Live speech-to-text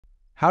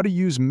How to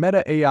use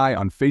Meta AI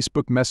on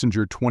Facebook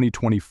Messenger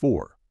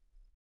 2024.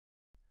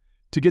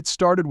 To get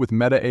started with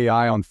Meta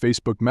AI on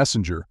Facebook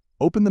Messenger,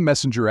 open the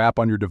Messenger app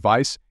on your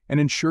device and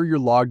ensure you're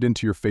logged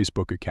into your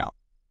Facebook account.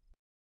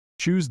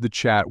 Choose the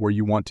chat where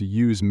you want to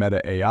use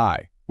Meta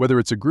AI, whether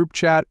it's a group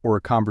chat or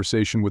a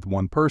conversation with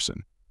one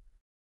person.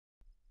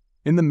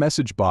 In the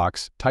message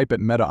box, type at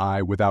Meta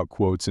AI without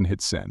quotes and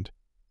hit send.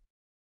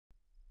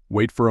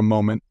 Wait for a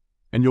moment,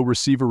 and you'll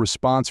receive a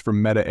response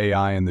from Meta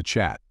AI in the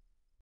chat.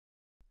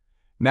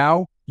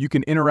 Now, you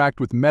can interact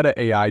with Meta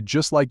AI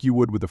just like you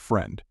would with a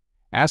friend.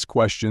 Ask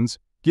questions,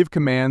 give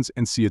commands,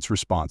 and see its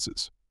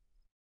responses.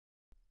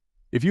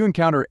 If you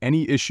encounter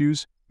any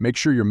issues, make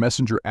sure your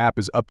Messenger app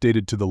is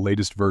updated to the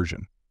latest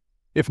version.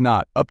 If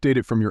not, update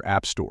it from your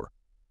App Store.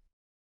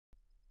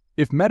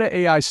 If Meta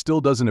AI still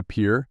doesn't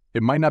appear,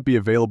 it might not be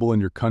available in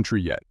your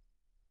country yet.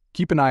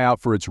 Keep an eye out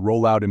for its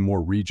rollout in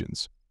more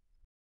regions.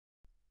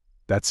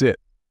 That's it.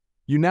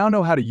 You now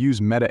know how to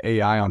use Meta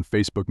AI on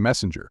Facebook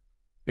Messenger.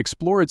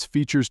 Explore its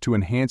features to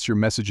enhance your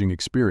messaging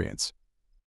experience.